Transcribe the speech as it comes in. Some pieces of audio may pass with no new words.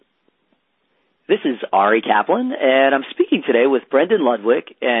This is Ari Kaplan, and I'm speaking today with Brendan Ludwig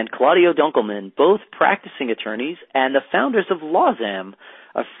and Claudio Dunkelman, both practicing attorneys and the founders of LawZam,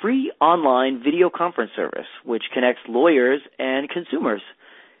 a free online video conference service which connects lawyers and consumers.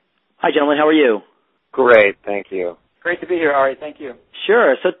 Hi, gentlemen. How are you? Great. Thank you. Great to be here, Ari. Thank you.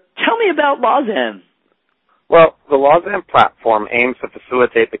 Sure. So tell me about LawZam. Well, the LawZam platform aims to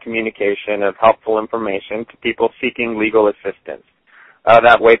facilitate the communication of helpful information to people seeking legal assistance.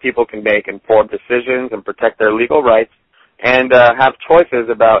 That way people can make informed decisions and protect their legal rights and have choices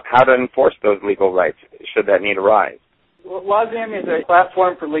about how to enforce those legal rights should that need arise. Well, LawZam is a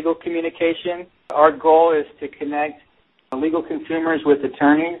platform for legal communication. Our goal is to connect legal consumers with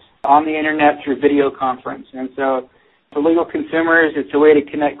attorneys on the Internet through video conference. And so for legal consumers, it's a way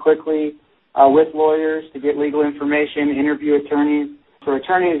to connect quickly with lawyers to get legal information, interview attorneys. For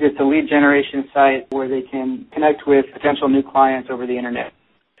attorneys, it's a lead generation site where they can connect with potential new clients over the Internet.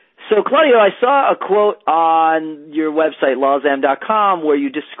 So, Claudio, I saw a quote on your website, lawzam.com, where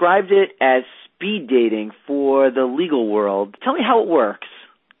you described it as speed dating for the legal world. Tell me how it works.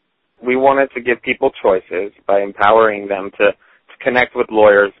 We wanted to give people choices by empowering them to connect with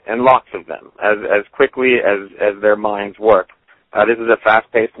lawyers, and lots of them, as quickly as their minds work. This is a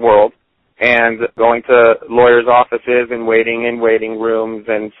fast-paced world. And going to lawyers' offices and waiting in waiting rooms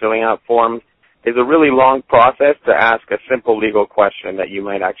and filling out forms is a really long process to ask a simple legal question that you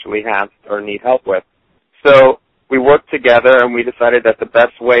might actually have or need help with. So we worked together and we decided that the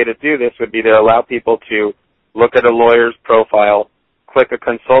best way to do this would be to allow people to look at a lawyer's profile, click a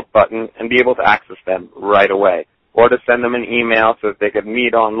consult button, and be able to access them right away, or to send them an email so that they could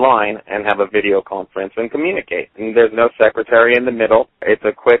meet online and have a video conference and communicate. And there's no secretary in the middle. It's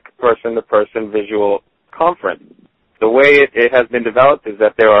a quick person-to-person visual conference. The way it has been developed is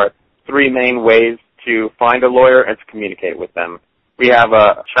that there are three main ways to find a lawyer and to communicate with them. We have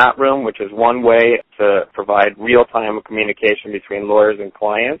a chat room, which is one way to provide real-time communication between lawyers and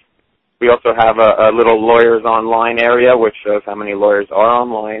clients. We also have a little lawyers online area, which shows how many lawyers are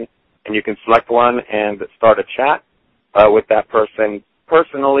online. And you can select one and start a chat with that person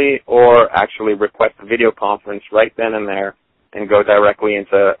personally, or actually request a video conference right then and there and go directly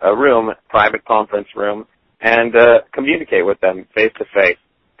into a room, private conference room, and communicate with them face-to-face.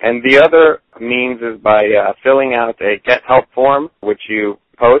 And the other means is by filling out a Get Help form, which you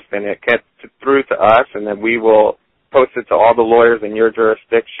post, and it gets through to us, and then we will post it to all the lawyers in your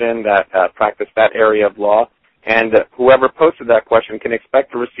jurisdiction that practice that area of law. And whoever posted that question can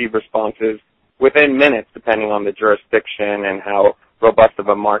expect to receive responses within minutes, depending on the jurisdiction and how robust of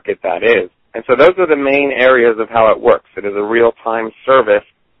a market that is. And so those are the main areas of how it works. It is a real-time service,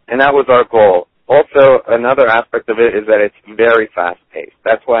 and that was our goal. Also, another aspect of it is that it's very fast-paced.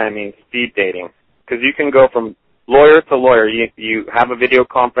 That's why I mean speed dating, because you can go from lawyer to lawyer. You have a video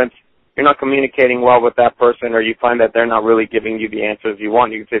conference, you're not communicating well with that person, or you find that they're not really giving you the answers you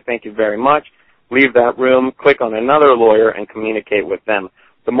want. You can say, thank you very much. Leave that room, click on another lawyer, and communicate with them.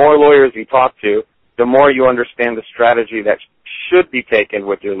 The more lawyers you talk to, the more you understand the strategy that should be taken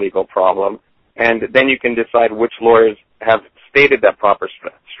with your legal problem, and then you can decide which lawyers have stated that proper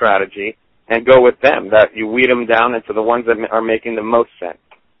strategy and go with them, that you weed them down into the ones that are making the most sense.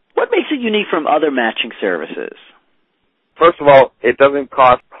 What makes it unique from other matching services? First of all, it doesn't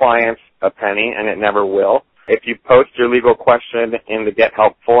cost clients a penny, and it never will. If you post your legal question in the Get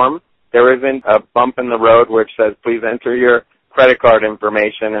Help form, there isn't a bump in the road which says, please enter your credit card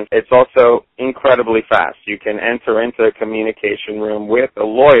information. And it's also incredibly fast. You can enter into a communication room with a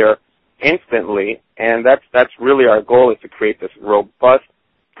lawyer instantly, and that's really our goal, is to create this robust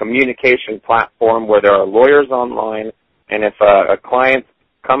communication platform where there are lawyers online, and if a client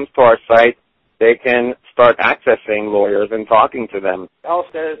comes to our site, they can start accessing lawyers and talking to them.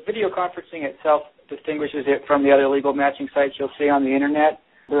 Also, video conferencing itself distinguishes it from the other legal matching sites you'll see on the Internet.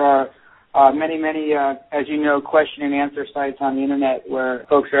 There are many, as you know, question and answer sites on the Internet where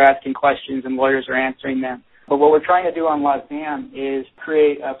folks are asking questions and lawyers are answering them. But what we're trying to do on LawZam is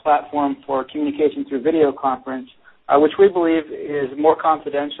create a platform for communication through video conference, which we believe is more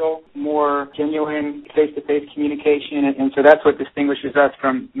confidential, more genuine face-to-face communication, and so that's what distinguishes us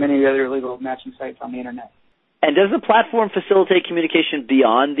from many of the other legal matching sites on the Internet. And does the platform facilitate communication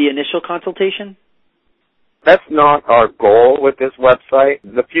beyond the initial consultation? That's not our goal with this website.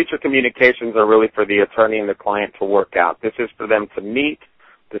 The future communications are really for the attorney and the client to work out. This is for them to meet,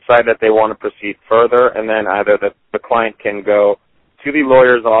 decide that they want to proceed further, and then either the client can go to the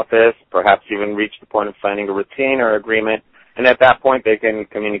lawyer's office, perhaps even reach the point of signing a retainer agreement, and at that point they can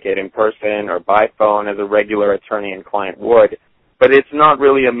communicate in person or by phone as a regular attorney and client would. But it's not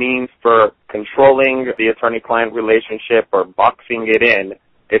really a means for controlling the attorney-client relationship or boxing it in.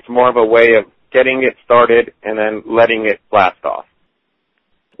 It's more of a way of getting it started, and then letting it blast off.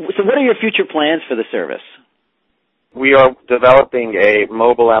 So what are your future plans for the service? We are developing a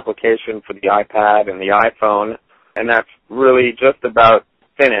mobile application for the iPad and the iPhone, and that's really just about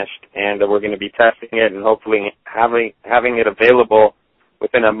finished, and we're going to be testing it and hopefully having it available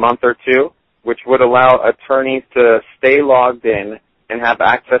within a month or two, which would allow attorneys to stay logged in and have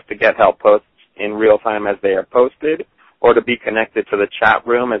access to get help posts in real time as they are posted, or to be connected to the chat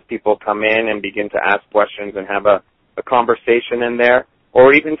room as people come in and begin to ask questions and have a conversation in there,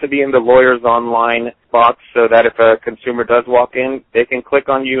 or even to be in the Lawyers Online box so that if a consumer does walk in, they can click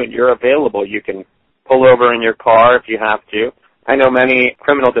on you and you're available. You can pull over in your car if you have to. I know many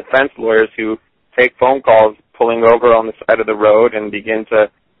criminal defense lawyers who take phone calls pulling over on the side of the road and begin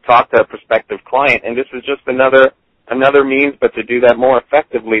to talk to a prospective client, and this is just another means, but to do that more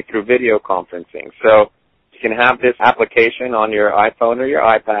effectively through video conferencing. So you can have this application on your iPhone or your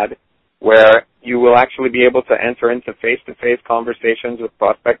iPad where you will actually be able to enter into face-to-face conversations with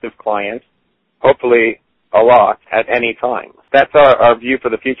prospective clients, hopefully a lot, at any time. That's our view for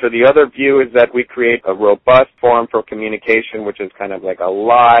the future. The other view is that we create a robust forum for communication, which is kind of like a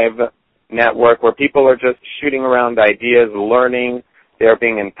live network where people are just shooting around ideas, learning, they're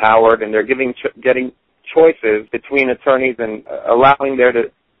being empowered, and they're getting choices between attorneys and allowing there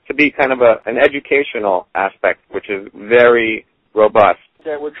to be kind of an educational aspect, which is very robust.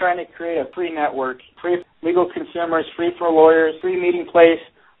 We're trying to create a free network, free legal consumers, free for lawyers, free meeting place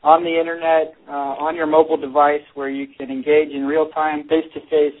on the Internet, on your mobile device where you can engage in real-time,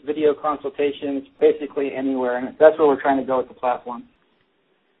 face-to-face video consultations basically anywhere. And that's where we're trying to go with the platform.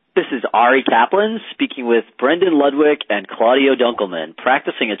 This is Ari Kaplan speaking with Brendan Ludwig and Claudio Dunkelman,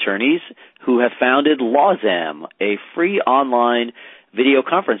 practicing attorneys who have founded LawZam, a free online video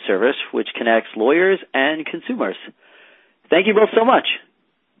conference service which connects lawyers and consumers. Thank you both so much.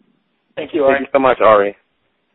 Thank you, Ari. Thank you so much, Ari.